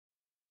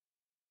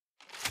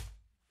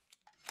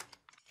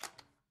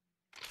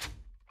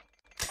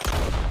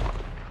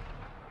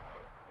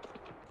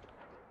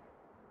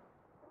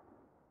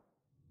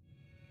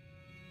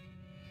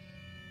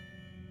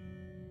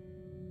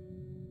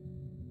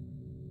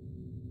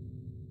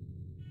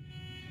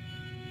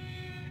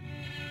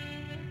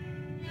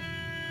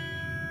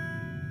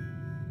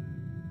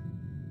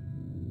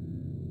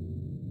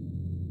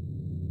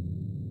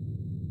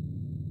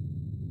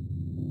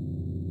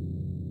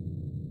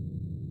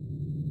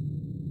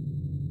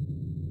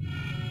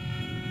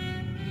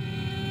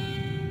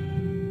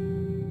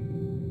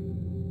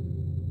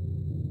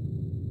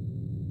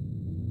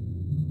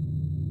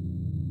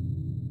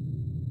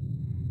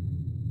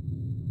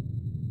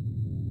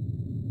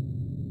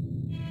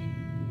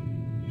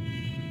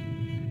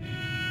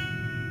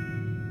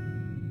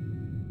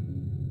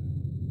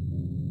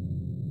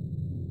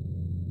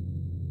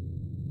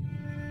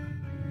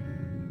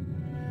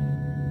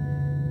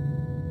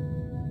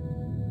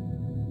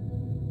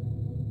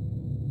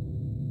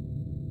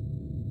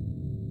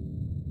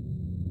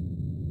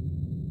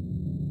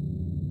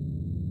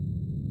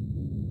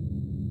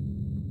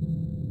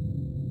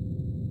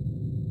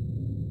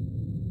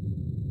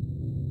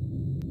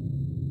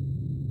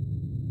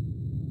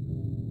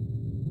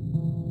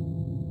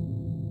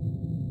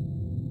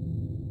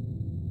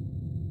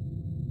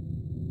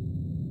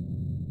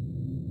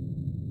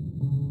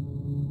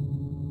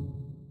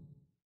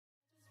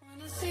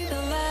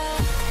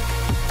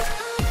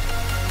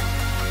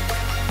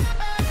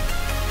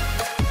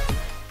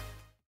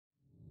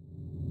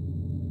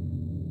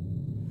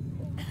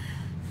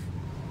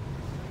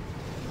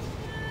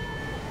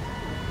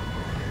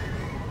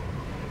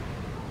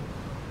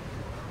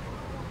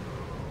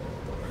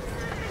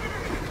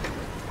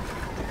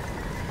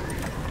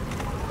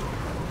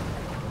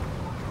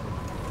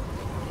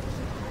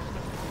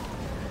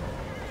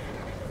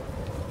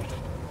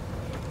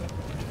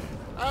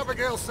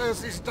Abigail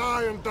says he's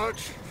dying,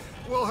 Dutch.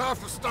 We'll have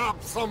to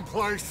stop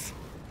someplace.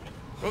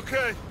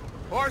 Okay.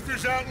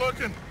 Arthur's out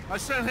looking. I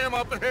sent him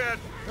up ahead.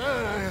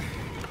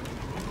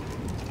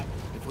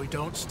 If we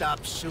don't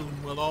stop soon,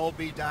 we'll all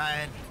be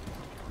dying.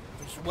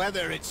 This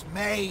weather, it's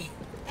May.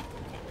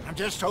 I'm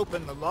just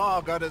hoping the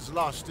law got as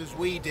lost as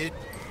we did.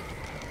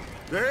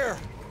 There!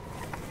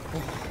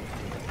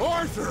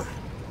 Arthur!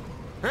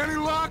 Any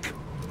luck?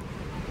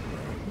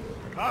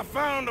 I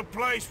found a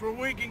place where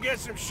we can get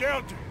some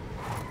shelter.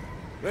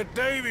 Let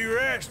Davy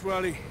rest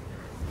while he...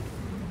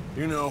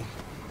 You know.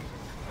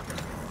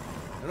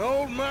 An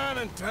old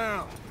mining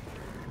town.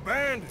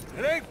 Abandoned.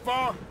 It ain't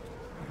far.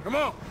 Come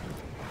on.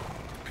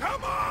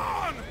 Come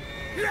on!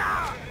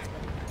 Yeah!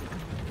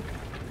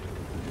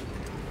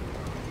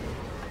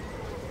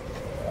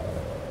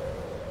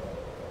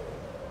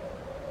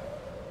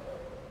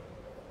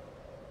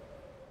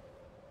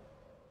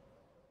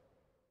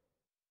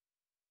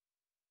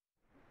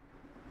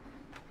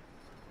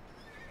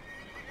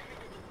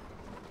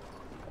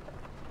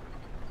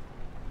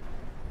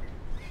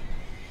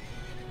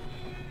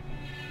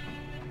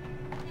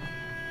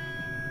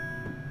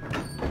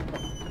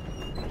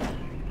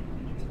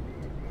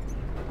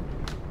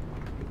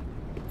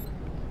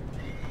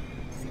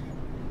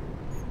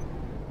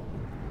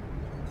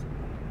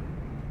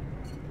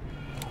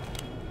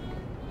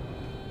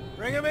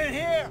 Bring him in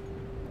here!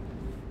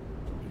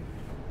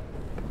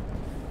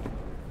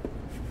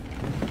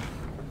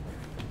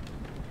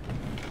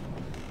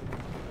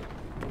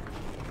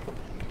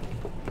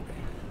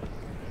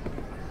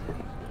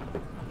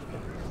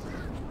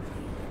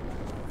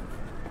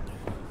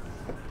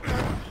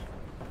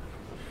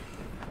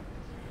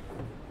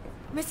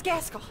 Miss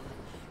Gaskell,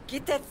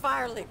 get that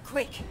fire lit,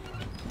 quick.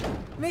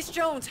 Miss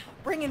Jones,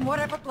 bring in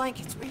whatever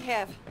blankets we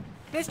have.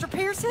 Mr.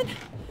 Pearson,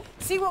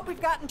 see what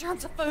we've got in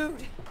terms of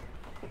food.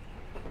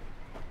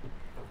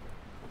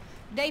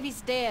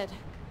 Davy's dead.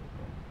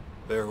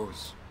 There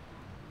was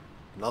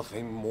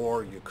nothing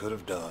more you could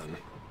have done.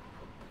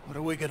 What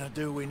are we gonna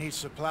do? We need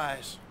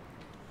supplies.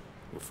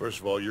 Well, first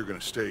of all, you're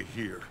gonna stay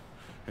here,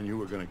 and you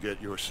were gonna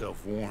get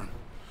yourself warm.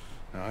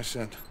 Now, I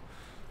sent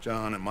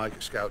John and Micah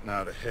scouting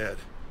out ahead.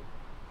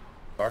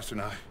 Arthur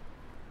and I,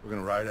 we're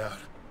gonna ride out,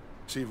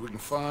 see if we can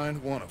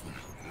find one of them.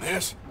 And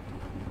this?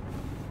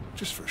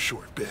 Just for a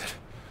short bit.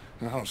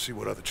 And I don't see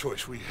what other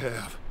choice we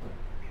have.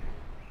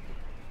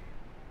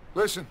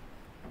 Listen.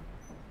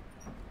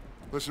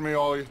 Listen to me,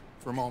 all of you,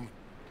 for a moment.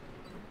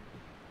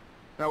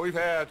 Now, we've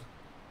had,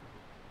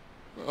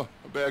 well,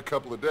 a bad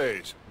couple of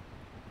days.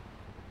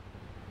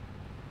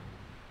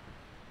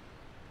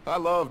 I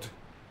loved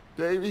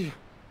Davy,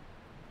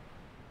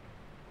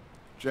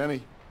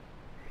 Jenny,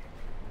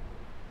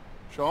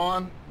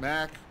 Sean,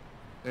 Mac.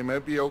 They may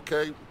be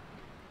okay.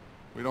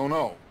 We don't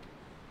know.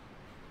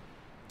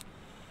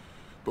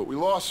 But we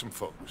lost some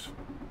folks.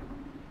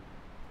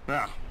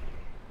 Now,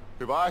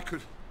 if I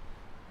could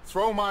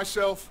throw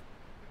myself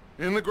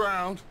in the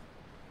ground,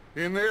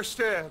 in their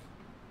stead,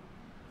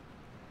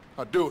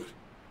 I'd do it,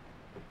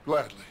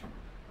 gladly.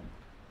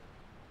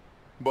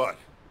 But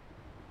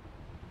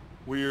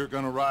we're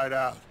gonna ride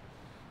out,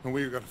 and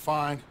we're gonna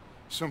find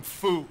some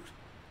food.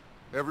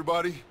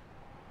 Everybody,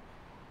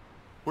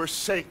 we're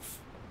safe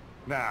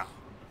now.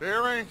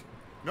 There ain't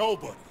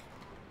nobody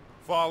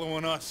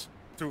following us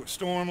through a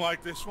storm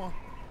like this one.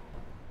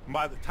 And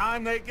by the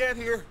time they get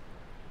here,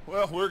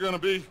 well, we're gonna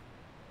be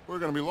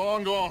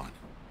long gone.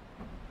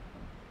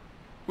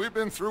 We've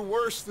been through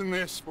worse than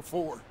this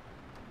before.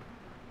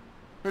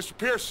 Mr.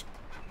 Pearson,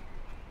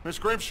 Miss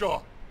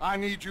Grimshaw, I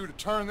need you to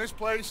turn this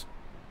place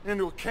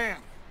into a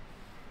camp.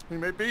 We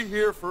may be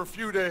here for a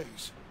few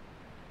days.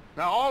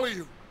 Now, all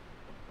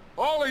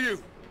of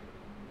you,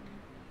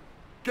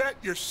 get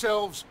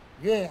yourselves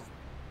warm.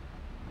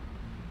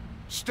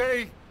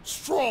 Stay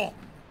strong.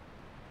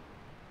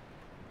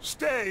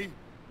 Stay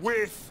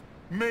with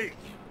me.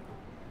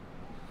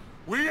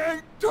 We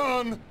ain't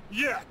done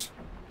yet.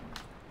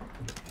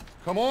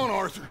 Come on,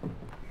 Arthur.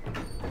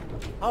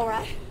 All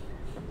right.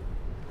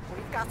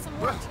 We've got some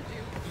work to do.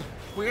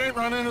 We ain't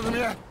run into them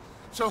yet,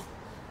 so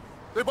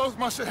they both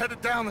must have headed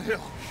down the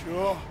hill.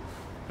 Sure.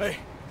 Hey,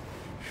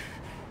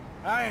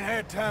 I ain't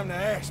had time to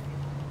ask.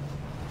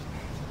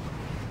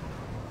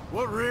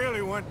 What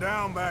really went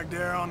down back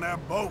there on that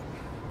boat?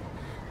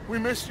 We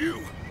missed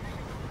you.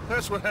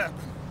 That's what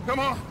happened. Come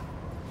on.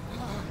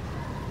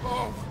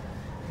 Oh.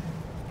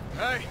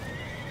 Hey,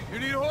 you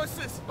need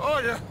horses? Oh,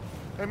 yeah.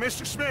 Hey,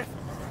 Mr. Smith,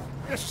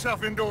 get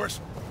yourself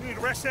indoors. You need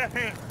to rest that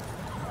hand.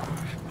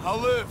 I'll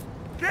live.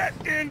 Get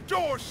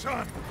indoors,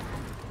 son.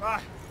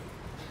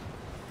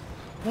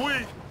 We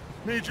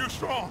need you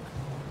strong.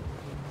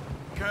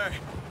 Okay.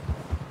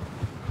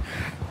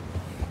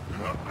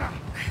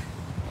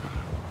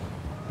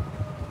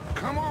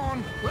 Come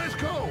on, let's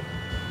go.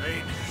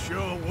 Ain't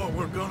sure what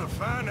we're gonna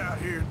find out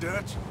here,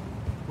 Dutch.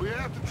 We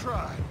have to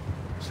try.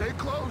 Stay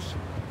close.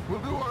 We'll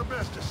do our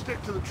best to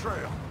stick to the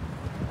trail.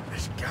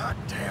 This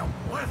goddamn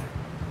weather.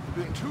 It's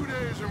been 2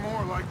 days or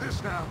more like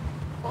this now.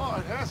 Oh,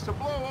 it has to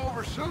blow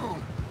over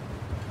soon.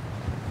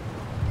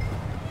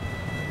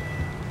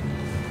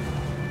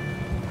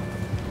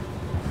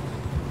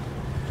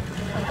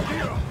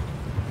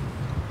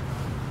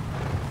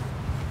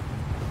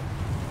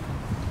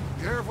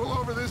 Careful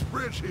over this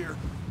bridge here.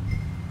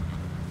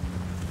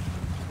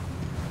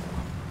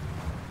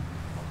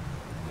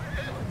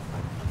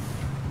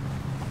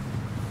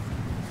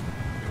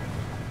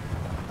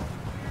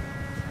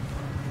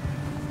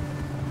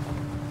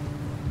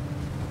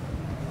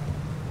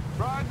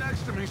 Ride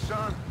next to me,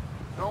 son.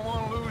 Don't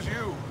want to lose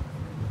you.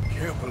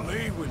 Can't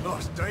believe we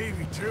lost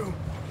Davy, too.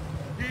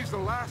 He's the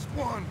last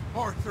one,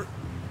 Arthur.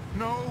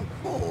 No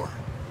more.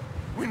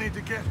 We need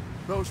to get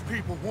those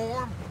people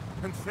warm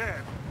and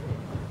fed.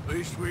 At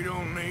least we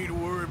don't need to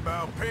worry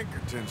about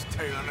Pinkertons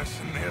tailing us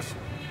in this.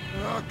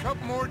 A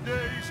couple more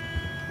days,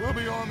 we'll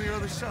be on the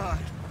other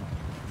side.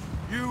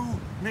 You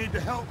need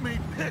to help me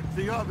pick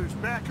the others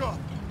back up.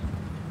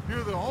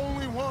 You're the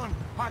only one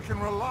I can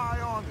rely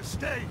on to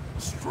stay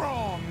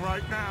strong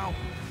right now.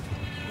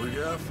 We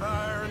got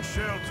fire and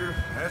shelter.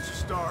 That's a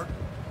start.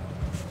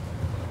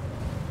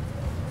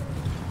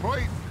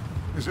 Wait,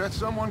 is that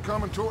someone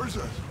coming towards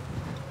us?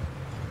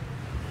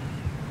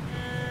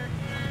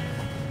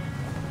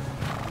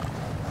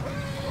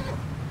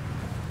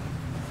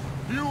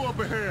 You up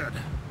ahead.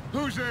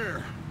 Who's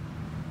there?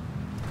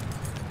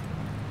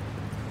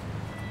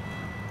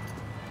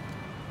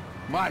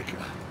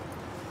 Micah.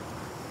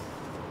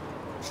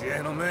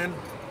 Gentlemen,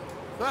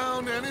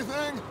 Found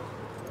anything?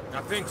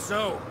 I think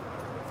so.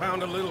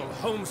 Found a little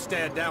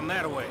homestead down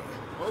that way.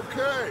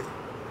 Okay.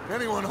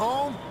 Anyone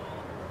home?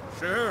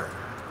 Sure.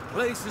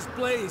 Place is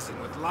blazing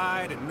with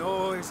light and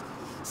noise.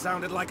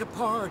 Sounded like a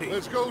party.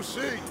 Let's go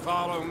see.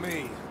 Follow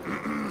me.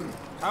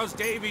 How's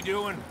Davy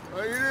doing?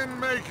 He didn't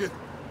make it.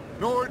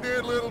 Nor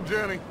did little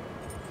Jenny.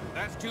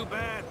 That's too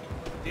bad.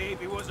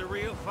 Davy was a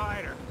real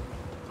fighter.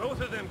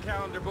 Both of them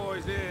calendar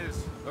boys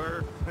is,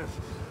 or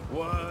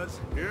was.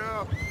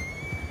 Yeah,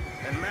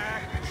 And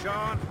Mac,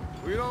 Sean,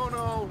 we don't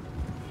know.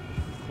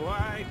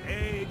 quite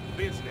a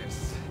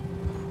business.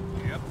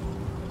 Yep.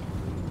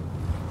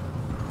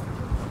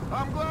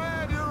 I'm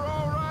glad you're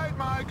all right,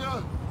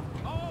 Micah.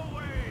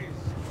 Always.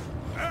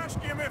 Ask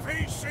him if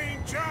he's seen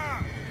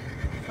John.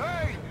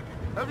 Hey,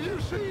 have you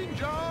seen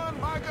John,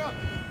 Micah?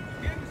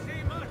 Didn't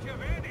see much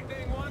of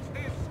anything once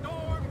this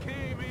storm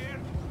came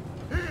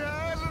in. He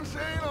hasn't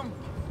seen him.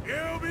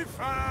 You'll be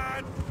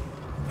fine.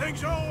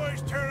 Things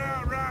always turn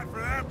out right for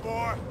that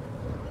boy.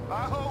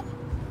 I hope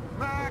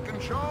Mac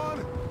and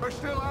Sean are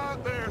still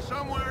out there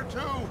somewhere,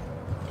 too.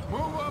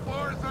 Move up,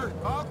 Arthur.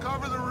 I'll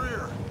cover the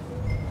rear.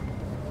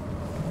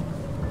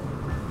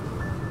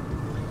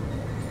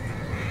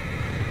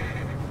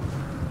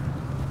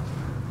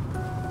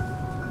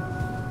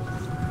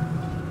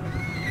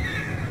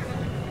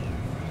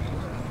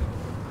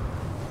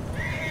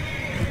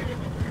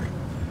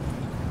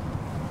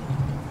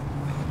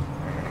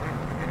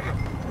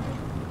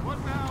 What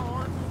now,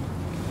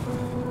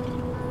 Arthur?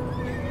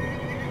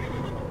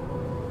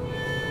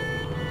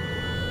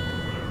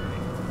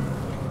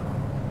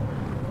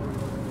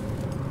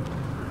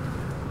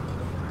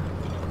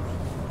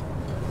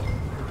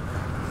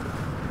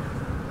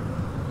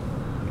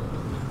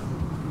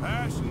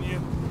 Passing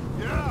you.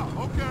 Yeah,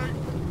 okay.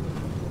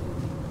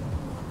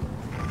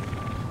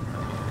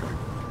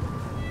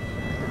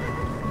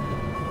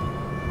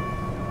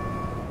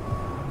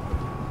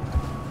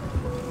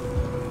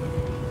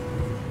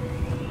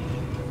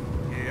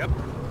 Yep.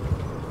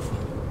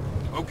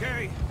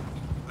 Okay,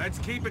 let's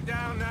keep it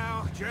down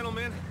now,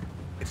 gentlemen.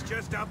 It's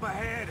just up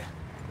ahead.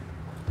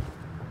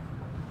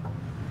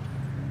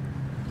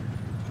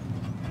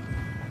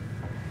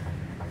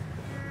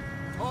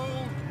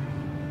 Hold.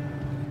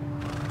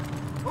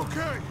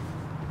 Okay.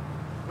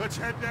 Let's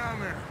head down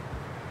there.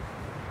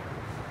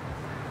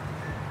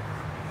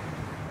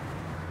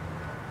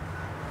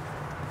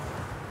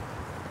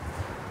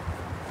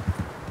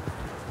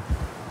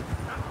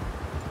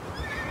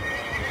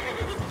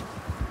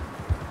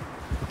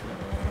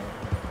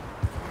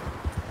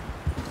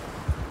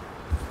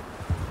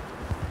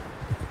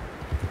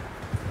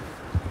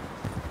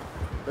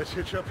 Let's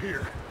hitch up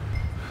here.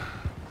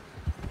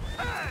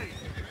 Hey!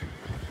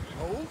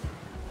 Hold.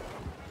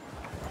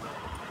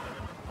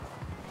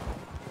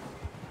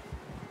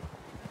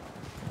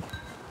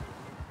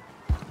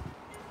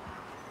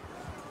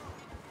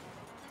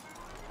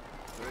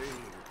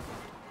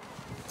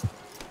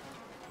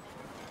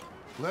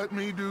 Let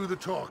me do the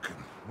talking.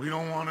 We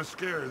don't want to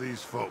scare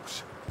these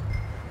folks.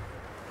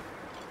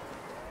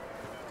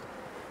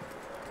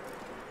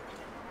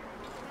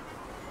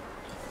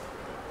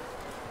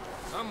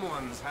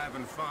 Someone's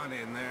having fun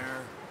in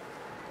there.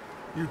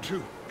 You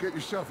two, get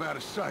yourself out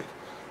of sight.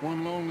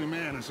 One lonely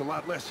man is a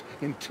lot less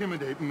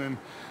intimidating than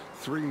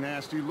three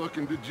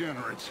nasty-looking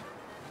degenerates.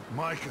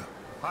 Micah,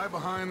 hide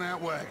behind that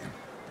wagon.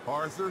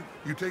 Arthur,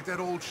 you take that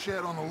old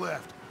shed on the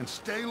left, and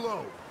stay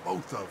low,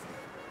 both of you.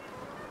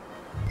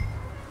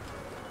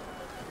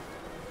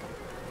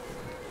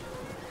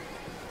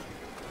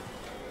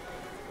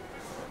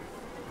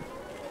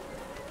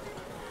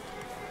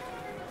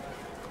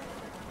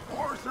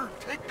 Arthur,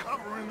 take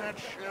cover in that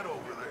shed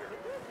over there.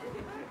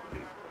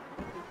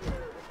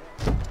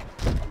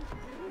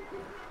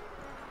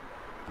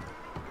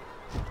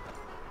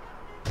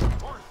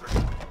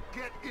 Arthur,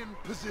 get in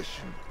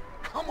position.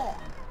 Come on.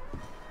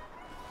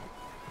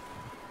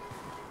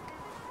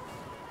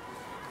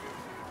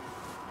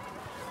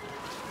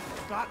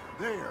 Not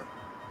there.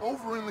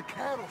 Over in the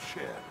cattle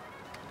shed.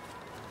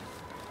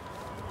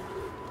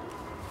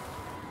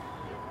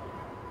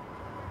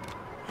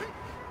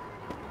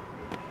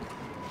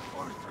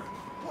 Arthur,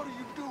 what are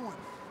you doing?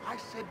 I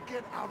said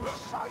get out of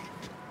sight.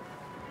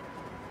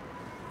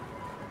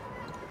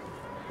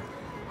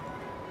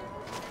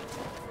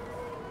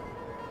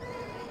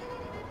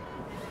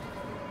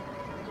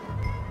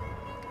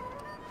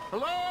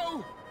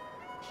 Hello?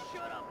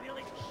 Shut up,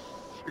 Billy.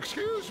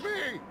 Excuse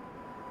me?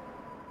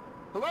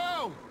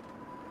 Hello?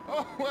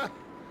 Oh, well,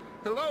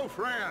 hello,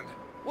 friend.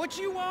 What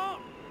you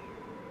want?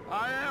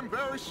 I am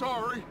very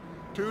sorry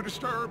to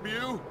disturb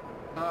you.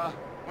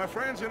 My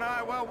friends and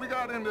I, well, we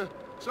got into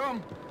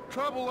some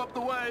trouble up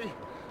the way,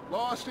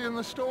 lost in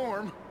the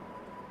storm.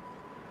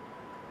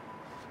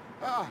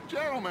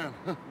 Gentlemen.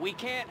 We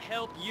can't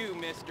help you,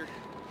 mister.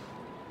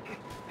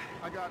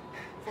 I got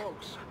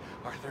folks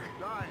Arthur,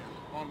 dying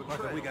on the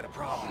Arthur, trail. we got a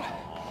problem.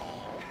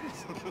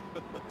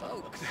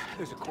 Folks,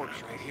 there's a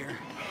corpse right here.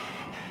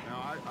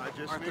 Now, I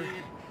just Arthur,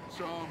 need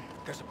some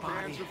there's a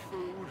body cans of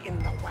food in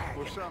the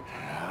wagon. or something.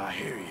 I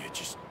hear you.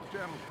 Just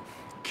Gentlemen,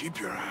 keep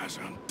your eyes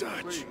on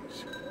Dutch.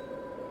 please.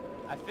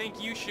 I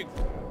think you should...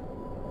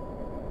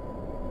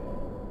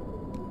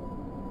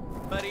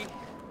 Buddy,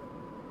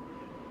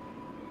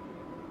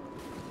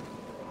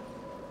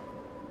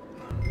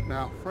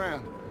 Now,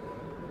 friend,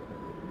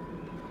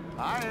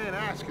 I ain't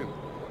asking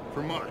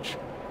for much.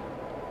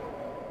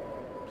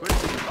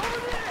 Please. Over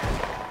there!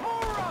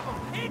 More of them!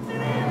 It's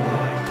an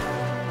ambush!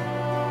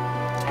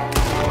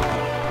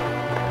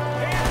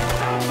 There's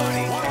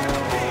somebody! Watch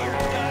out there,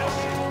 Dutch!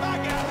 I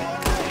got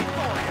one ready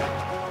for you!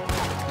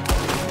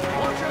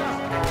 Watch out!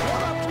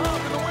 One up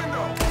top in the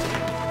window!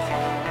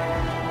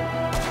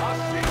 I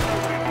see you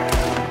in there!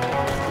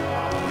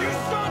 You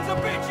sons of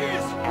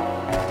bitches!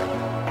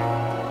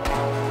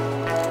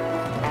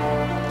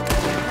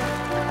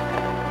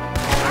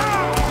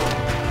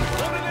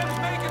 One of them's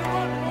making a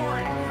run for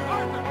it!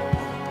 Arthur!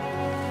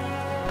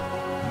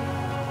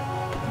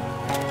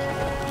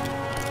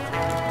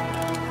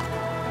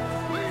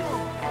 Leave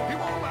him! He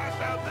won't last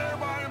out there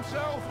by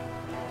himself!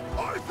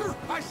 Arthur,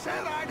 I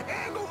said I'd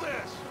handle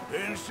this!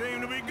 Didn't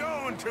seem to be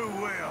going too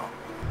well.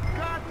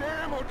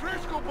 Goddamn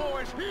O'Driscoll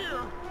boys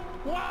here!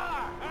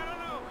 Why? I don't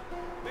know.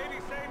 Maybe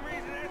same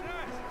reason as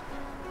us.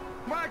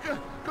 Micah,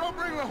 go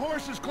bring the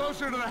horses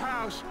closer to the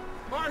house.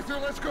 Arthur,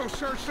 let's go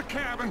search the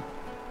cabin.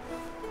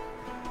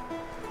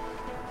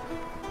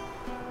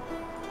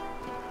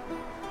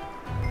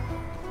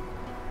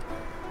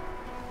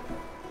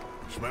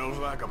 Smells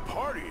like a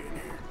party in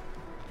here.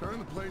 Turn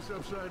the place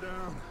upside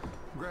down.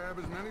 Grab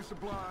as many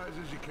supplies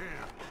as you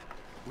can.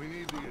 We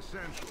need the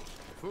essentials.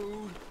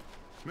 Food,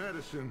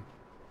 medicine,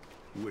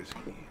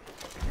 whiskey.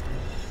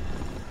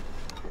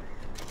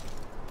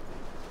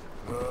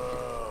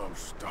 Oh, I'm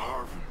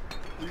starving.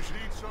 You should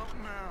eat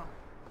something now.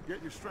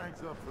 Get your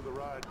strength up for the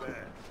ride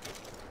back.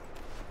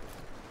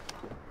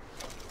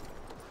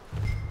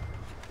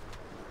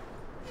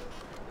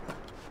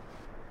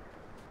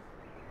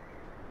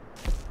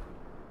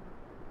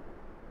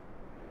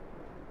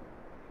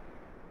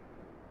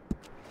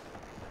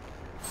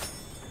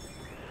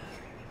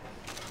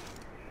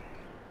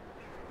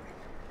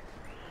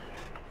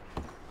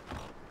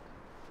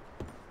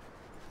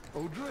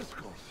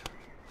 O'Driscoll's.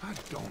 I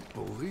don't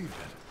believe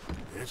it.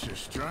 It's a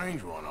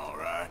strange one, all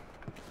right.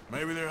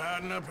 Maybe they're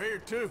hiding up here,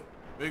 too.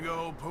 Big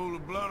old pool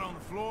of blood on the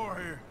floor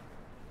here.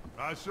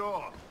 I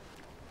saw.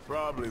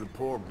 Probably the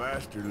poor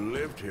bastard who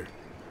lived here.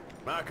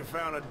 Micah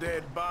found a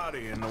dead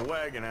body in the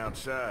wagon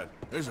outside.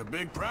 There's a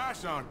big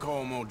price on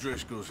Colm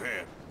O'Driscoll's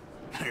head.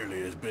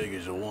 Nearly as big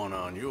as the one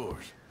on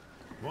yours.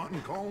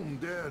 Wanting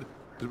Colm dead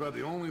is about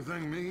the only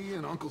thing me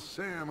and Uncle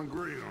Sam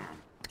agree on.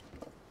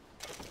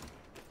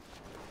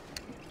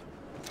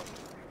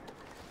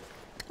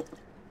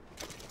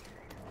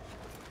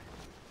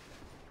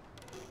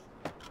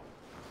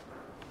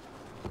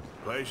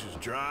 Place is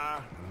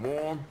dry and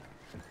warm.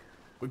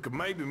 We could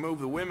maybe move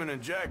the women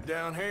and Jack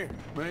down here.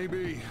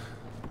 Maybe.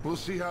 We'll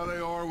see how they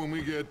are when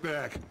we get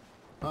back.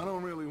 I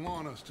don't really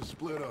want us to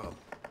split up.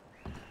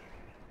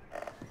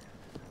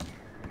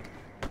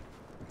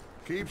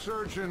 Keep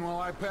searching while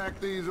I pack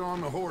these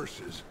on the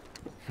horses.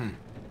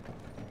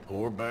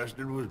 Poor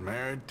bastard was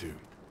married, too.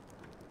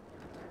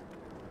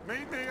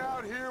 Meet me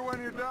out here when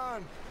you're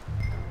done.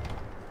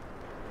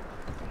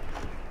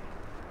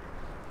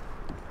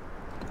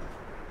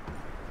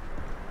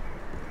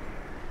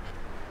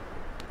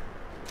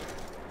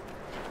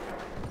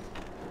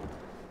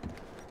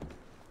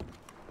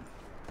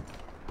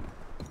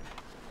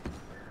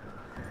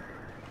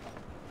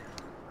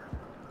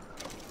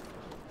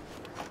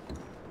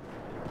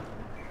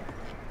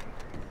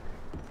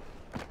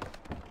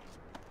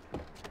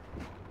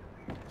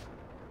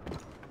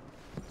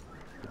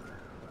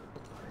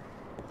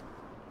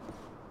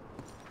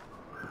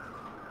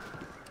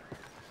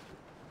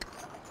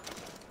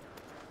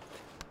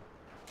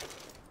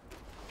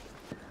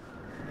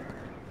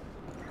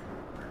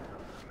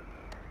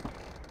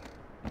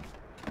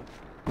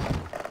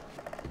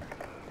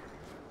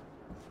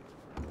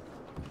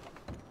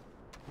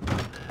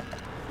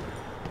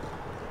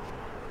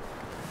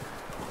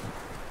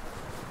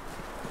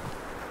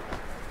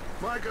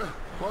 Micah,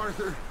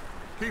 Arthur,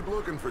 keep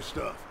looking for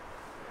stuff.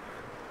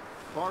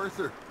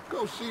 Arthur,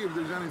 go see if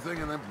there's anything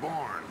in that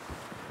barn.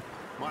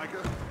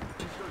 Micah,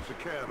 you search the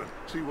cabin,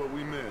 see what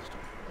we missed.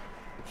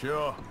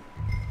 Sure.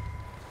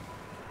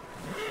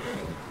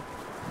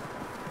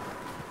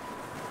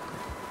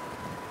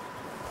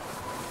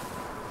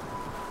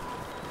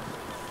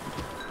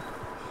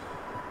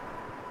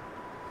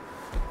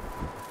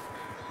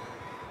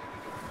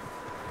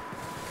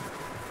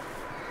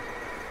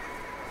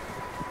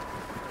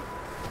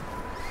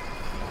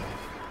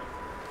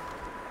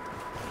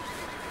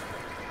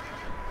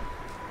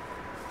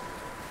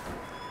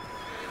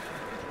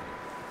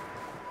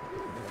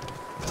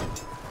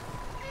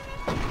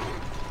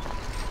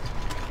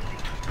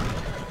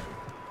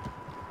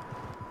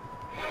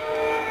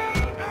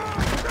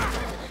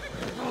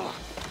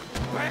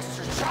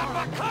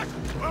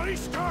 Well, he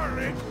started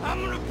it.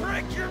 I'm gonna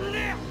break your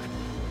neck.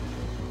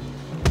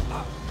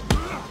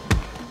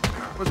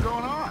 What's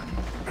going on?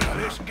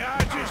 This guy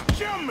just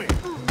jumped me.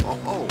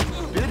 Oh,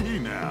 did he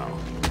now?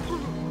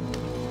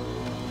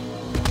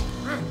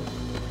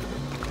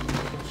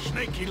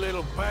 Sneaky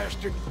little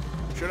bastard.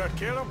 Should I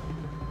kill him?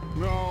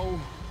 No.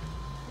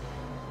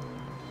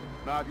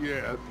 Not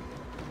yet.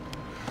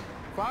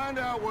 Find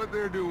out what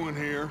they're doing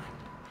here,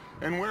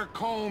 and where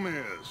Colm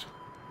is.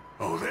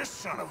 Oh, this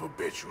son of a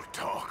bitch will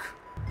talk.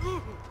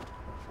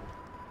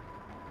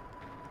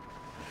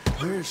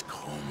 Where's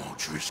Colm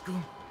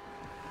O'Driscoll?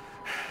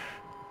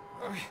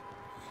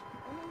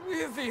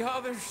 With the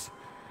others.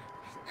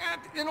 At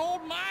an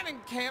old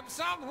mining camp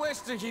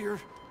southwest of here.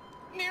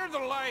 Near the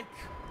lake.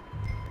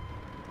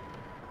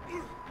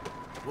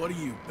 What are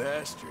you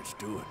bastards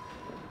doing?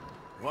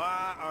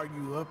 Why are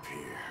you up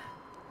here?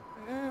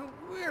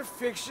 We're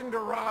fixing to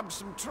rob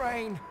some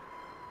train.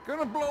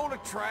 Gonna blow the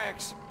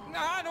tracks.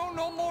 I don't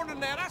know more than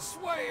that, I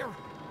swear.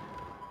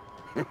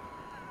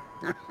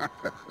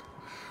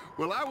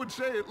 Well, I would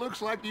say it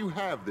looks like you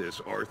have this,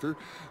 Arthur.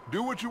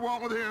 Do what you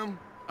want with him.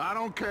 I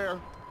don't care.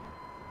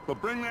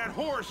 But bring that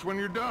horse when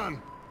you're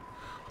done.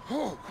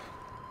 Oh.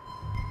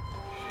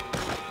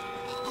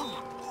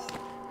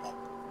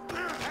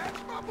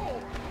 That's my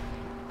boy.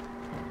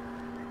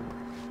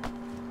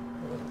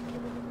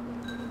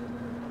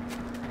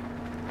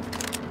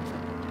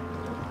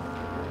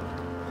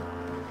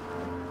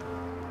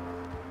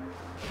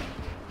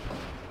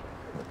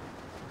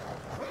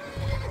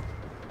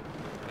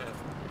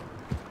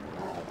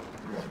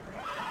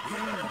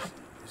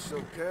 It's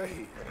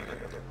okay.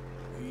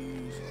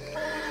 Easy.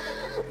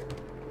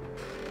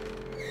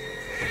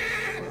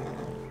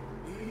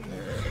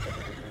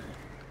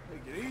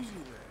 Take it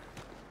easy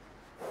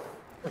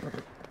there.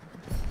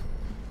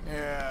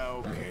 Yeah,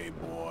 okay,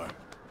 boy.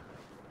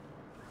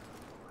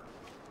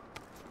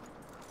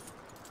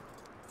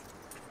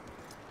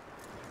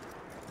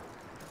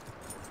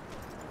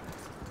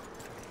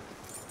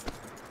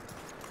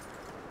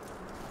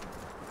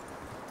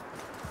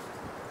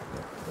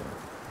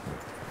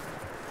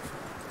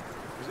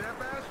 Is that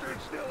bastard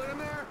still in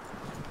there?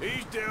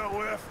 He's dealt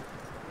with.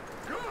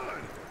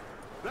 Good.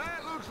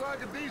 That looks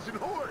like a decent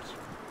horse.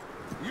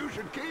 You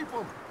should keep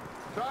him.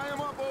 Tie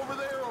him up over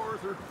there,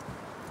 Arthur.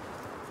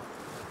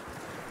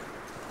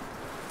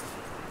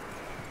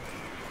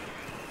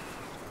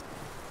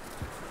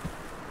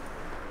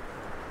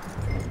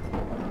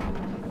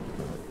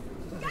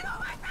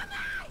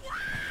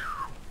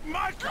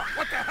 Micah,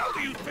 what the hell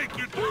do you think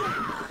you're doing?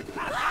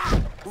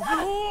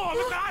 Whoa,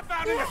 look what I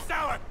found in the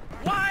cellar!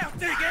 Wild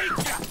thing, ain't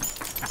ya?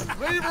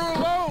 Leave her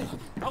alone!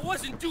 I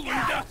wasn't doing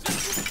nothing.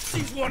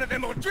 She's one of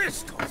them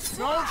O'Driscolls.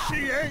 No,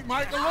 she ain't,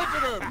 Micah. Look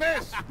at her.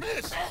 Miss,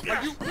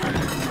 are you...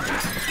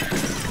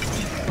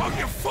 Oh,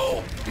 you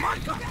fool!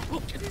 Micah!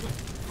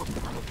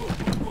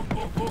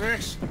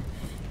 Miss,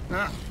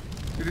 now,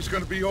 it is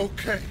gonna be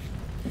okay.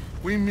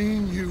 We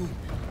mean you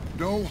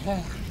no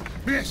harm.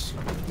 Miss.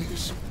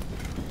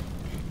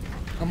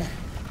 Come on.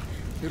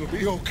 It'll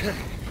be okay.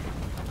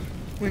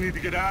 We need to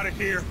get out of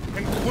here,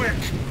 and quick.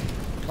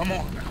 Come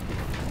on now.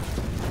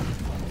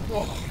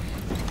 Oh.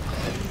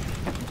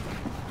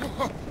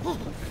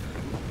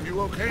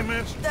 You okay,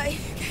 miss? They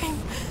came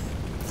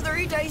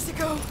 3 days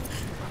ago.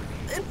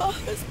 And my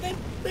husband,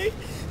 they...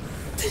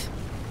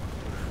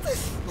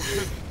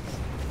 Okay.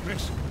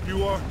 Miss,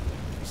 you are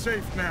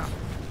safe now.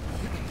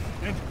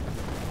 And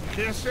you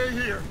can't stay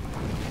here.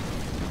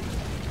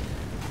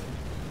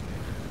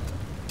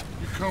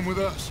 You come with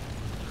us.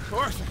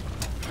 Arthur.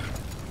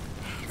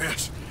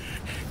 Miss,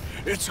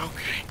 it's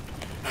okay.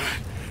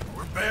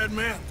 We're bad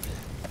men.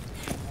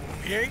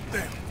 We ain't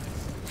them.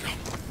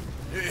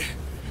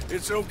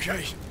 It's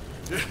okay.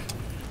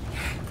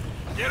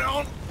 Get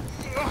on.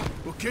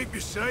 We'll keep you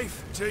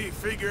safe until you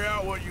figure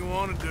out what you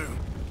want to do.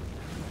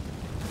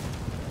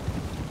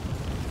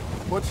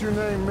 What's your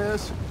name,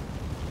 miss?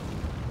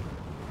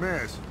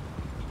 Miss?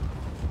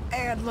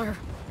 Adler.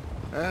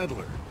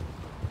 Adler.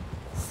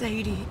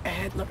 Sadie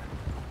Adler.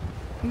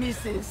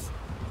 Mrs.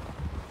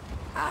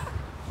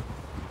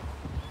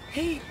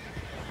 He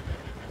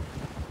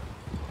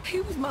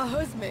was my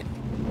husband.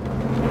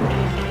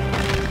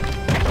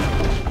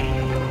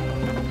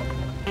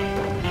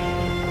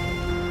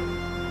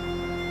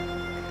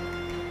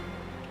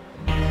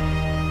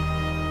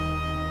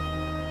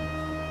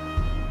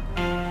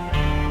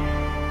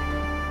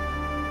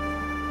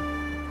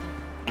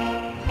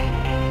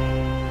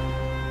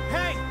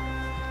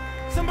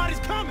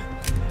 Somebody's coming!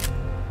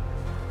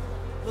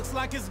 Looks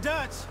like it's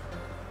Dutch.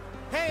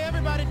 Hey,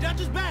 everybody,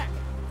 Dutch is back!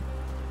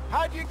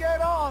 How'd you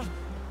get on?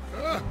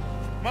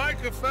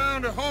 Micah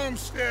found a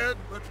homestead,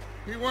 but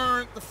he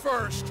weren't the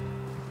first.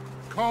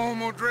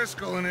 Colm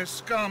O'Driscoll and his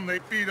scum, they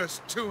beat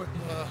us to it.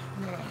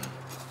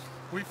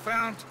 We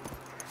found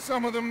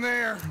some of them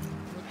there,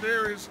 but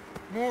there is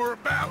more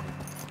about,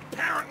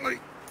 apparently.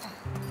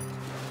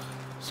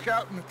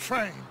 Scouting the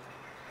train.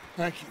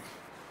 Thank you.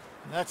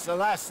 That's the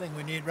last thing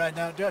we need right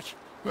now, Dutch.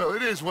 Well,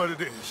 it is what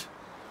it is.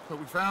 But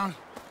we found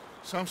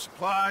some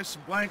supplies,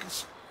 some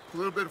blankets, a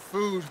little bit of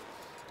food,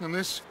 and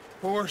this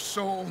poor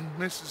soul,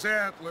 Mrs.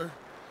 Adler,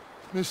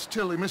 Miss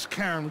Tilly, Miss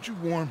Karen, would you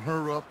warm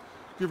her up?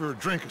 Give her a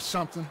drink or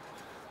something?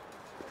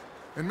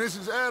 And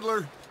Mrs.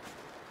 Adler,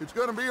 it's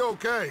gonna be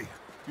okay.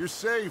 You're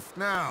safe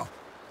now.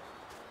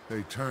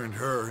 They turned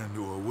her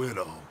into a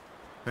widow.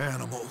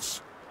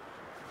 Animals.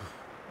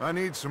 I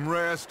need some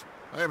rest.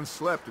 I haven't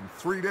slept in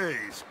 3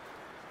 days.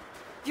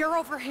 You're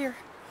over here.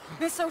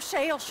 Miss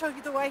O'Shea will show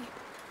you the way.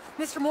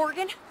 Mr.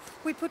 Morgan,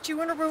 we put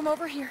you in a room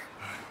over here.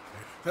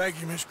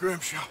 Thank you, Miss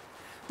Grimshaw.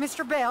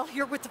 Mr. Bell,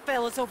 you're with the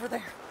fellas over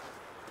there.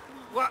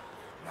 What?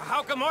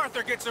 How come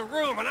Arthur gets a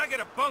room and I get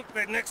a bunk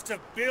bed next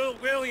to Bill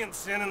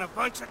Williamson and a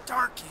bunch of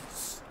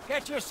darkies?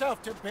 Get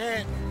yourself to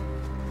bed.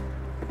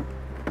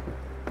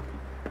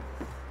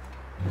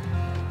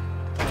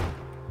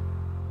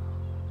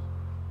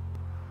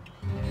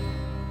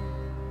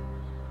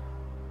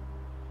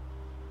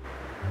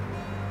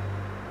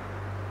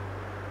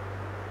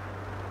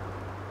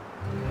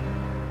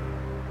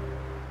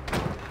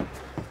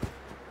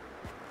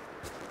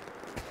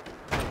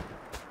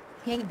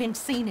 He ain't been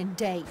seen in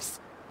days.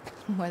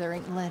 Weather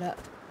ain't let up.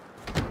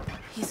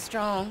 He's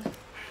strong,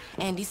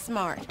 and he's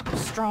smart.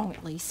 Strong,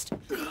 at least.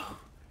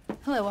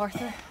 Hello,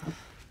 Arthur.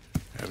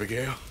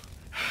 Abigail?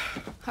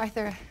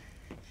 Arthur,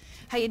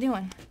 how you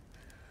doing?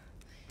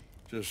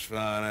 Just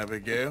fine,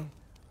 Abigail.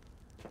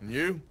 And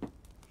you?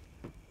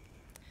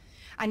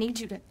 I need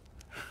you to...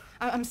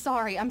 I'm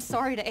sorry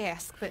to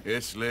ask, but...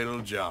 It's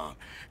little John.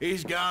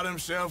 He's got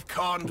himself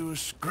caught into a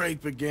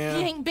scrape again.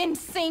 He ain't been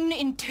seen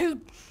in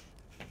 2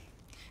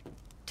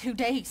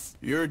 days.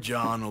 Your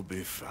John will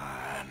be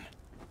fine.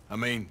 I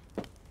mean,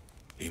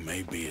 he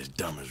may be as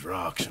dumb as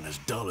rocks and as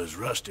dull as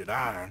rusted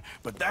iron,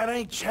 but that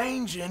ain't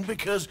changing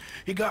because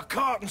he got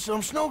caught in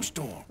some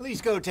snowstorm. Please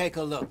go take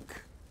a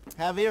look.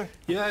 Javier?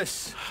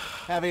 Yes.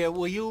 Javier,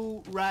 will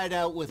you ride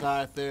out with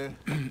Arthur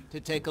to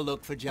take a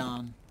look for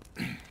John?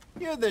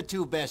 You're the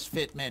 2 best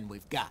fit men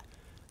we've got.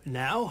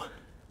 Now?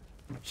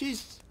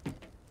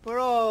 We're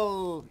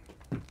all...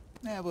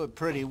 we're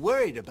pretty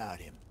worried about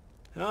him.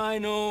 I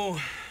know.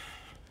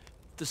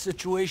 The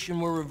situation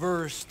were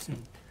reversed,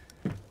 and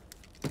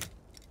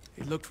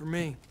he looked for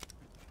me.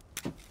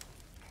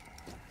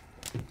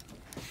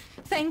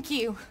 Thank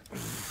you.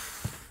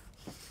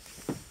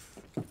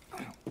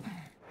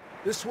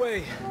 This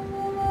way.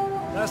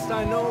 Last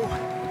I know,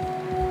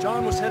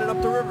 John was headed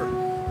up the river.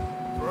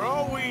 For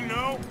all we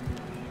know,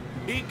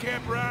 he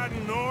kept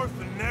riding north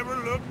and never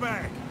looked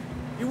back.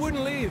 He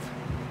wouldn't leave.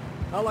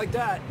 Not like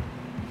that.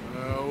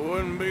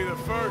 Wouldn't be the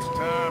first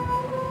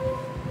time.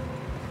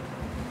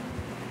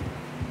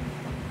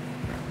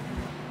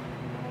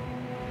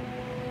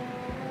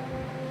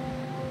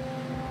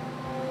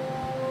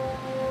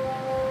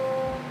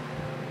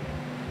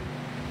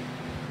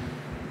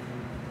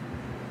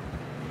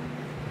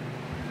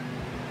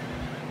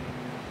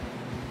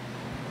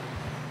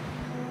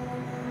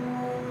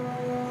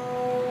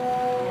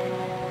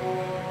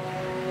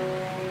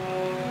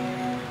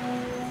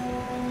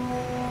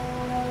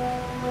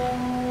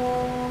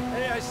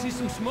 See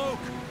some smoke.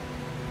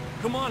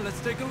 Come on, let's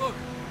take a look.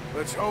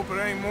 Let's hope it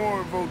ain't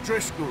more of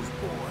O'Driscoll's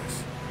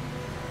boys.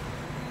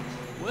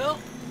 Well,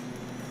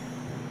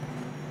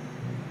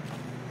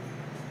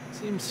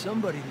 seems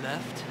somebody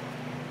left.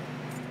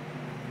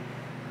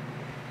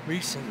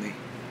 Recently.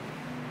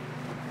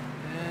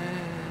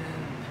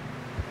 And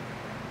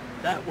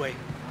that way.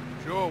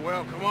 Sure,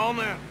 well, come on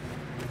then.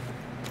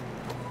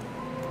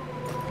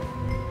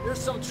 There's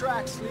some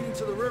tracks leading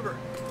to the river.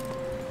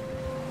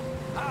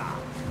 Ah!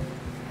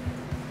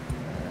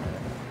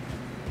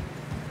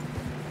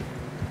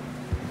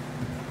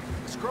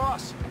 Let's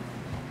cross.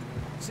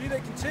 See,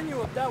 they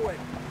continue up that way.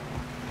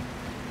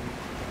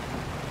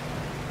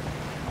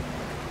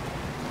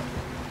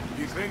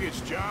 You think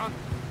it's John?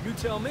 You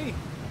tell me.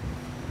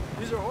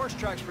 These are horse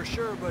tracks for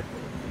sure, but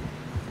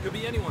could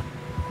be anyone.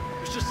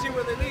 Let's just see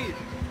where they lead.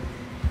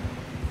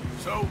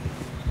 So,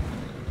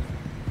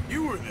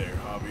 you were there,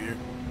 Javier.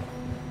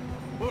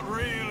 What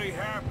really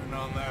happened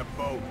on that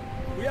boat?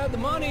 We had the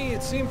money,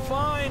 it seemed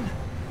fine.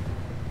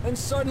 Then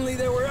suddenly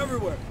they were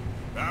everywhere.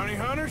 Bounty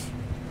hunters?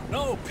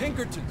 No,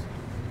 Pinkertons.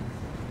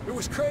 It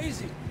was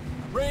crazy.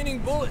 Raining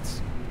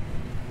bullets.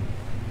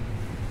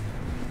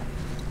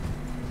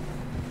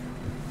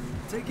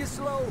 Take it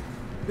slow.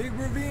 Big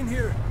ravine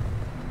here.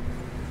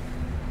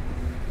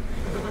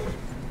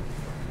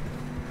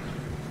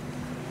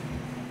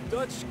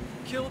 Dutch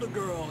killed a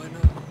girl in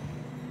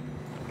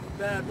a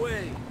bad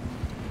way.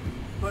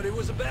 But it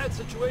was a bad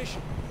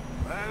situation.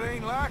 That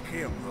ain't like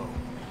him, though.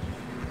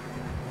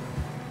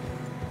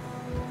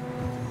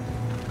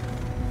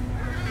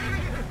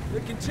 They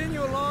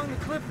continue along the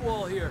cliff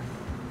wall here.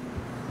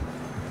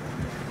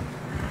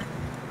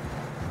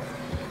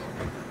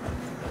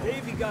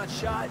 Davey got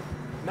shot.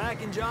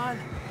 Mac and John,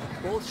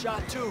 both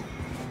shot too.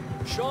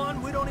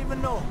 Sean, we don't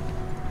even know.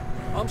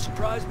 I'm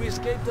surprised we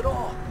escaped at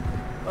all.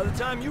 By the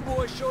time you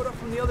boys showed up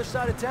from the other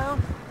side of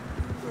town,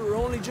 we were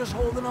only just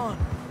holding on.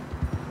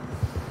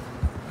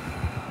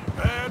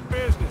 Bad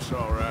business,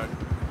 all right.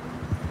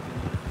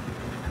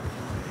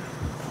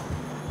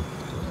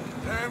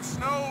 Damn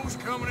snow's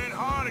coming in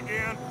hard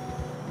again.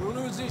 We'll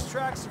lose these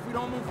tracks if we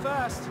don't move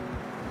fast.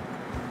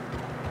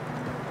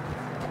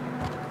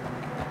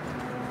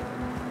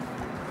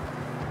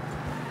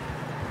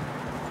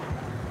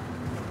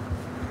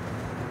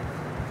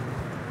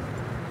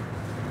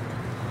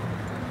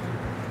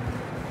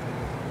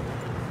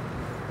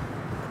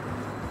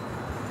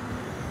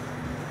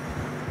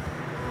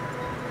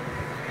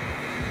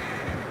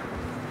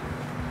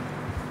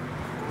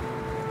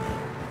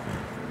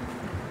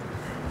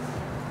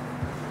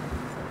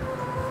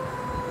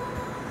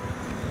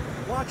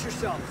 Watch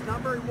yourself. It's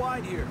not very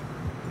wide here.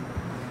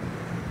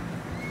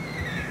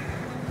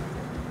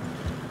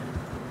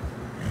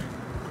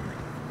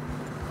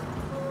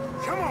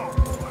 Come on,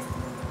 boy.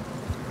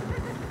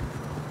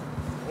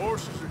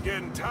 Horses are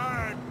getting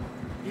tired.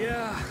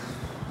 Yeah,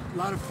 a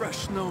lot of fresh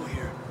snow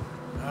here.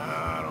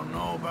 I don't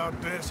know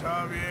about this,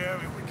 Javier.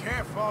 We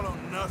can't follow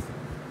nothing.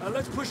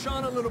 Let's push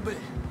on a little bit.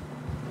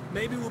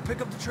 Maybe we'll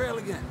pick up the trail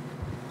again.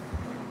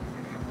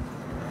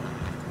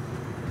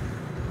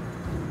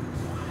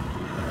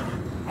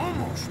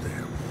 Almost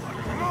there,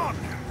 boy. Come on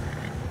now.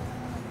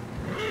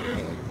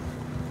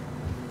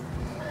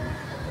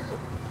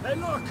 Hey,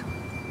 look!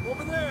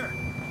 Over there!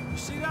 You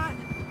see that?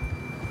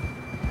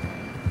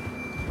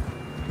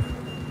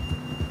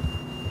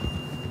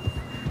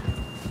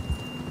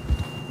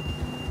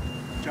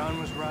 John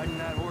was riding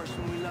that horse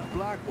when we left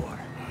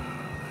Blackwater.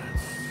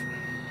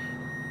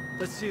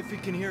 Let's see if he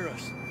can hear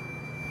us.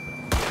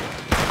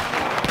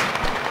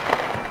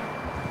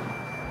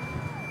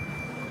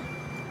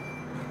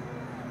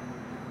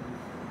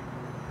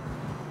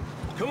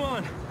 Come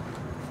on!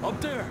 Up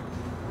there!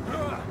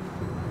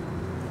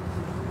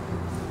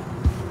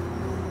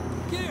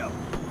 Get him!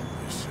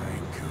 This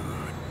ain't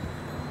good.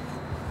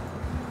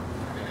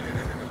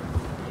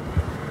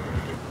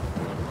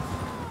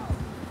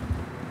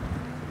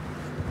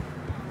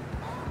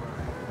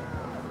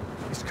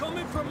 He's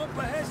coming from up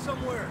ahead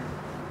somewhere.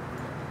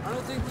 I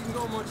don't think we can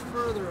go much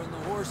further on the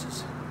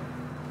horses.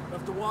 We'll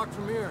have to walk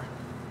from here.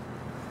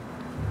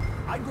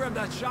 I'd grab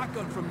that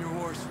shotgun from your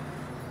horse.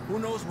 Who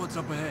knows what's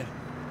up ahead?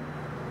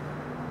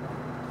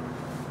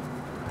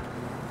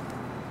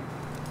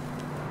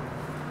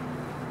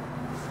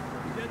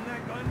 You getting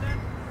that gun then?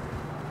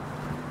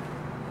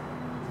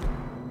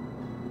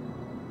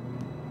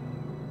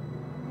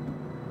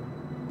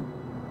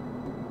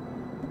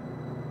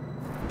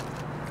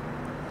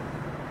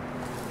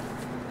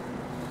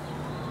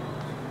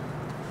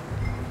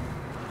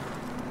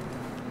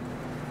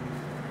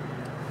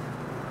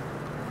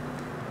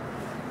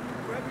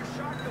 Grab your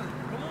shotgun.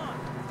 Come on.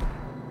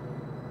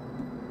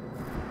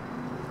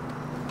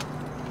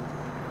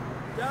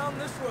 Down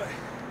this way.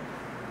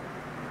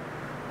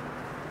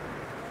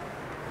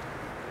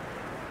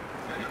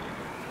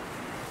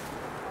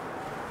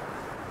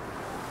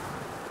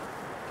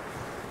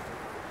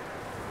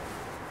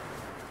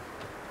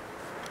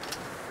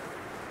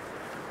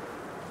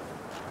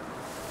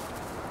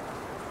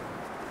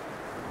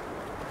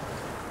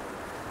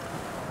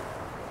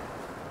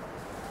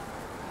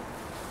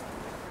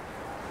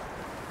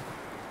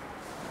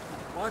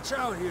 Watch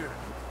out here.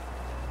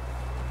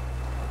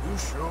 You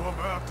sure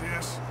about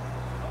this?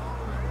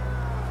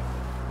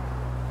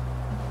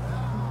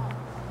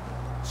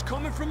 It's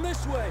coming from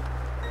this way.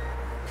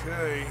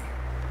 Okay,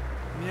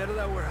 Yeah,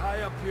 that we're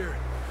high up here.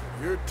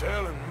 you're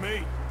telling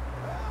me.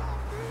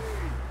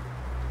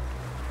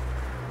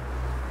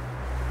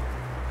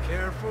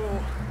 Careful.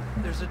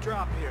 There's a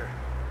drop here.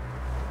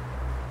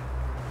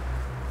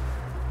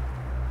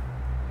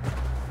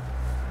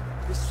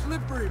 It's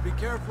slippery. Be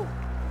careful.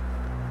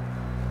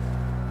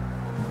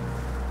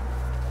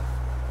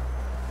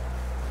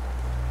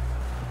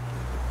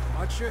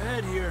 Watch your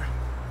head here.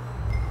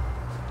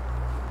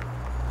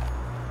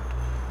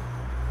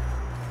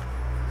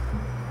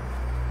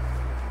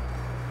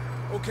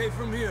 Okay,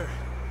 from here.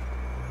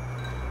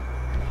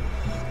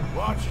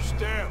 Watch your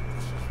step.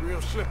 This is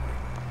real slippery.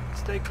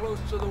 Stay close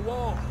to the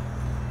wall.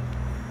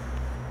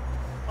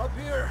 Up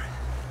here.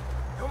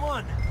 Come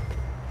on.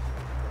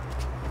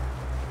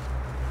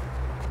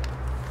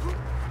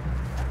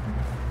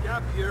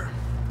 Gap here.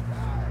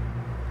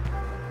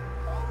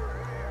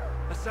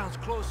 That sounds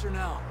closer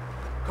now.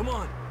 Come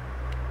on.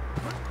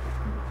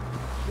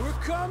 We're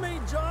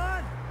coming,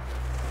 John!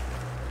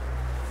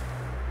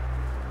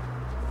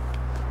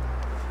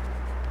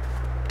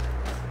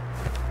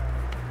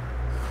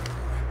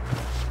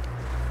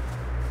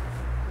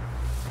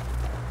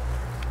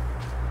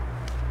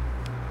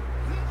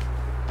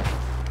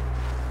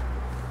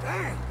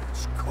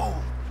 It's cold.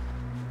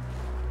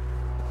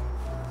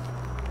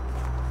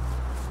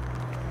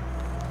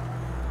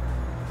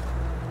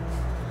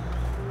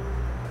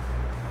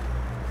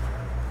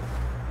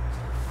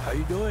 How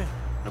you doing?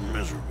 I'm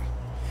miserable.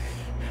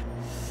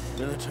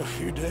 Been a tough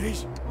few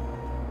days.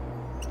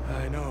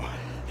 I know.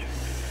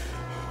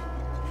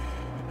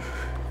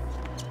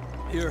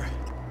 Here,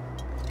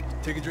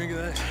 take a drink of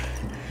that.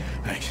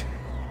 Thanks.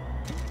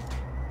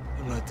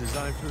 I'm not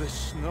designed for this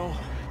snow.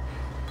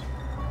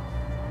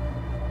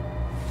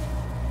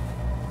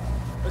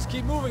 Let's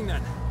keep moving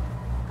then.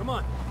 Come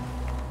on.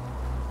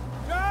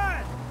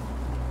 John!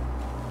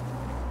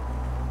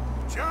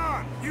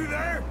 John, you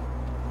there?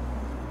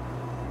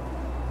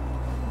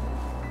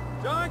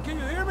 John, can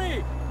you hear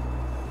me?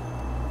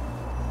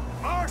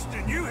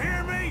 Marston, you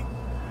hear me?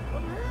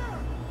 I'm here!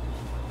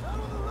 Down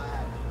on the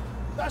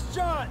left! That's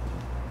John!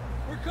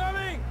 We're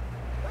coming!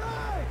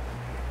 Hey!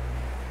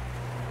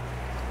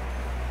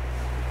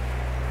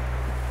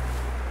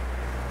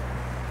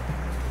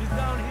 He's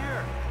down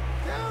here!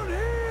 Down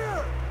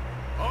here!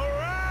 All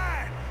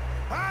right!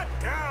 Hot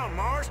down,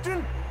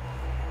 Marston!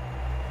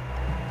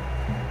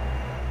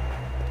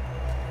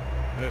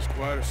 That's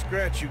quite a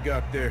scratch you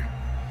got there.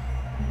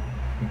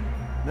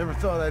 Never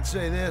thought I'd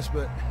say this,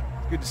 but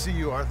it's good to see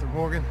you, Arthur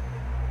Morgan.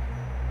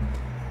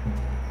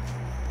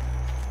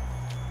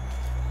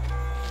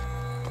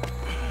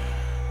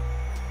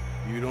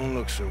 You don't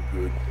look so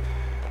good.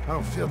 I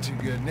don't feel too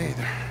good,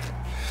 neither.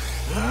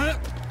 I'm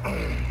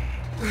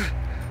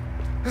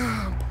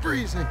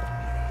freezing.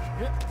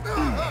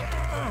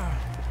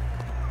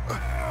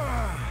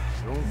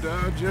 Don't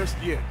die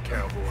just yet,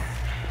 cowboy.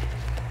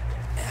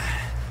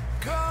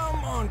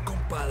 Come on,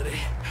 compadre.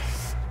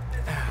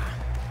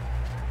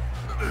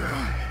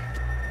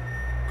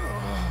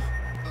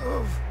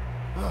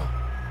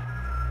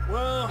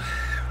 Well,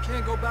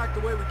 can't go back the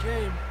way we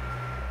came.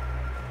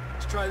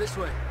 Let's try this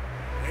way.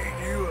 Ain't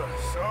you a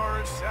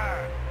sorry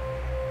sight?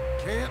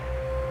 Can't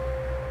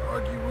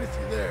argue with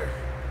you there.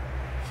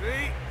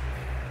 See?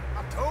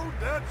 I told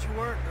Dutch you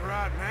weren't the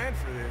right man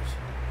for this.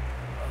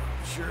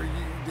 I'm sure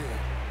you did.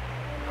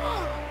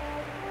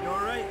 You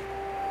all right?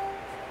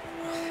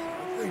 I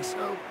think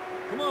so.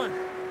 Come on.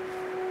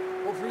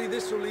 Hopefully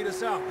this will lead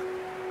us out.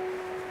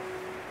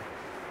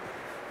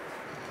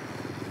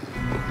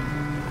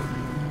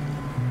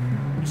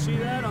 You see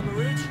that on the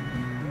ridge?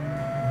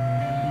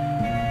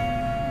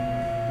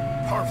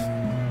 Perfect.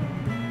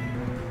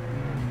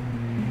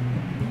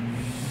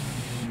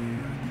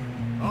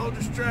 I'll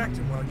distract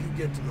him while you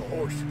get to the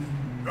horses.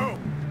 Go!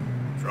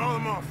 Draw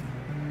them off.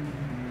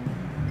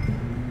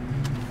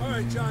 All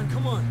right, John,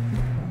 come on.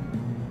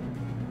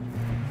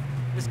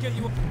 Let's get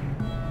you up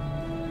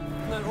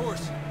on that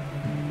horse.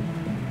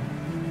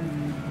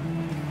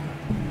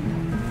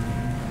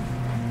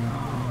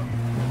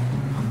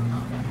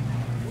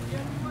 We'll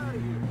get you out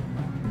of here.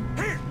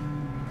 Here!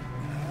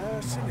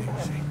 Nice and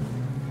easy.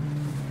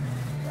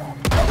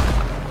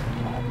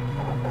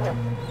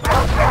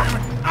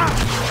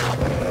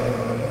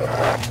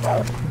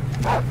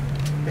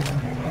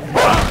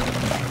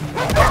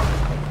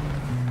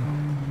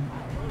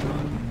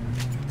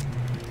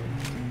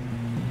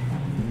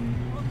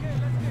 Okay,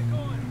 let's get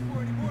going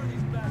before any more of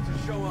these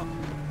bastards show up.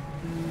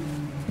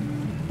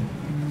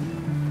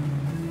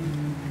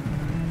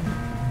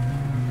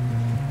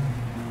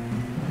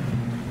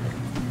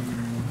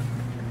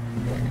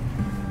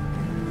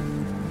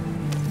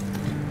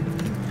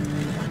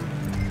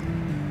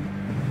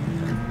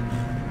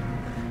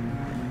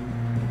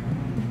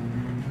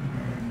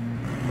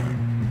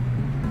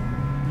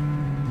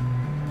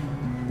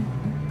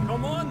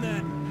 Come on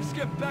then, let's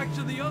get back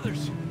to the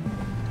others.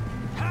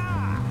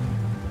 Ha!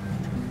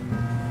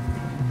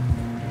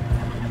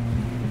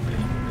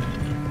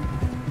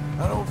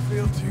 I don't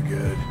feel too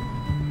good.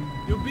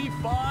 You'll be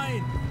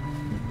fine.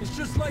 It's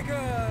just like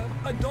a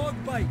dog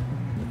bite.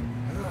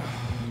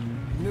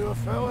 Knew a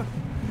fella?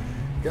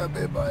 Got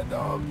bit by a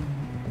dog.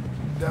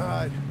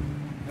 Died.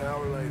 An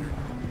hour later.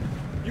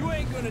 You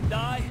ain't gonna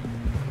die.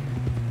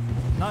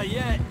 Not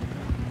yet.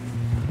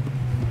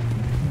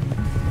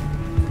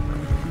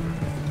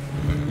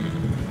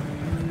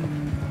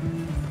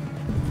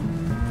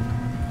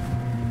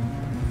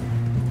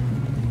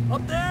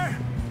 Up there!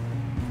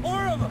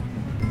 More of them!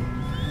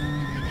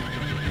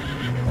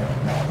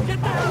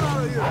 Get the hell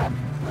out of here!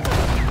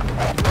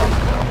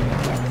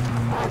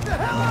 Get the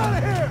hell out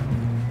of here!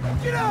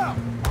 Get out!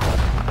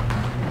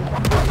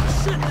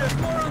 Shit, there's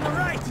more on the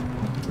right!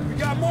 We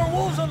got more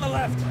wolves on the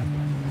left!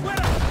 Quit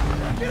it!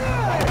 Get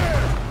out of here!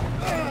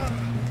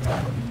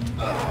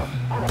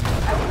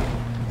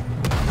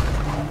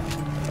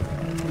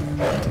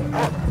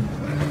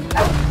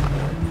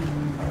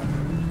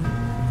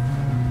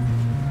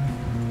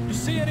 You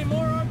see any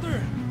more,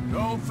 Arthur?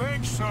 Don't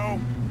think so.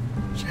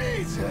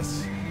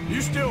 Jesus!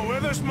 You still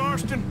with us,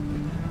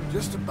 Marston?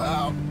 Just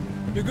about.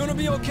 You're gonna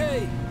be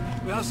okay.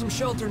 We have some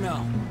shelter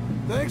now.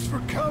 Thanks for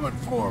coming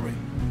for me.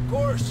 Of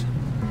course.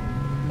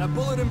 That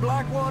bullet in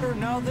Blackwater,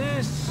 now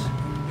this.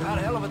 You had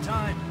a hell of a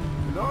time.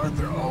 And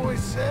Arthur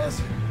always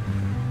says,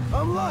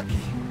 I'm lucky.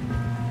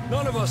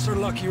 None of us are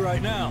lucky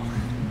right now.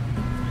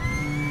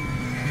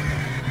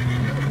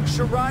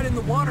 Should ride in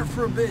the water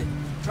for a bit.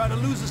 Try to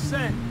lose a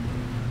scent.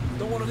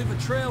 Don't want to leave a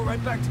trail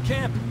right back to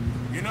camp.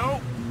 You know,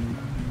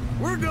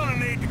 we're gonna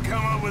need to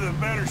come up with a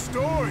better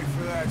story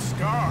for that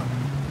scar.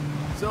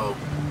 So,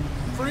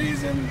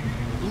 freezing,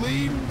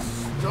 bleeding,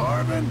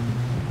 starving,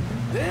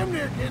 damn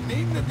near getting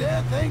eaten to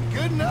death ain't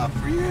good enough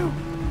for you?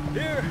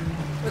 Here,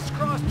 let's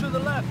cross to the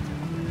left.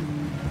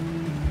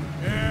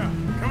 Yeah,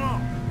 come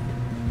on.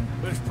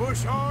 Let's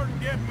push hard and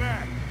get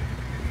back.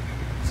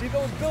 See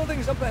those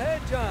buildings up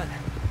ahead, John?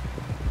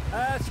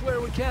 That's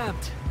where we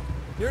camped.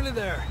 Nearly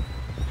there.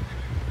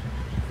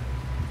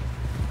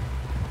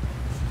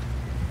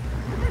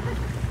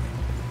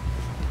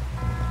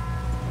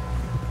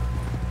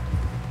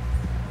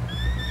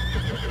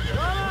 Come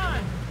on!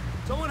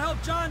 Someone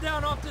help John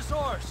down off this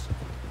horse.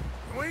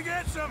 Can we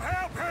get some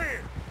help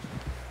here?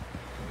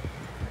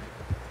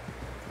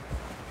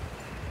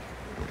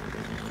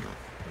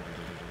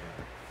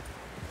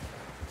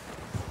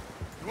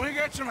 Can we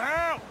get some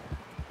help?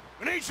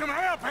 We need some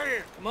help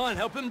here! Come on,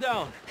 help him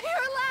down. You're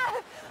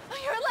alive!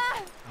 You're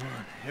alive!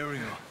 Here we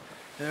go.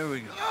 There we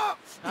go.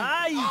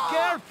 Ay,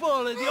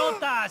 careful,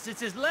 idiotas!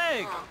 It's his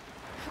leg!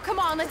 Come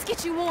on, let's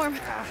get you warm.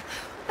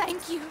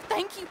 Thank you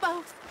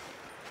both.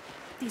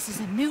 This is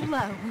a new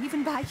low,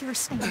 even by your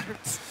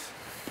standards.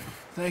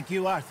 Thank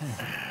you, Arthur.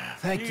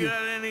 Thank you. You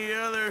got any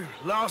other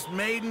lost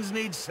maidens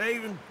need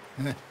saving?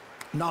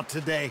 Not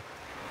today.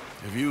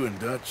 Have you and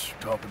Dutch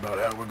talked about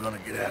how we're gonna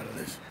get out of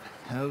this?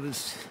 I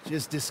was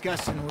just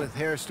discussing with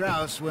Herr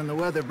Strauss when the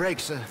weather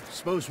breaks. I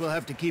suppose we'll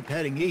have to keep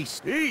heading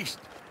east. East?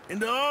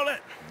 Into all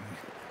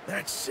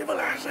that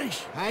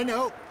civilization? I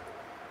know.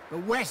 The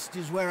west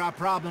is where our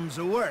problems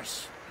are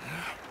worse.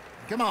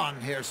 Come on,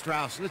 Herr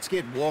Strauss, let's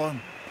get warm.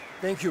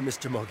 Thank you,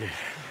 Mr. Morgan.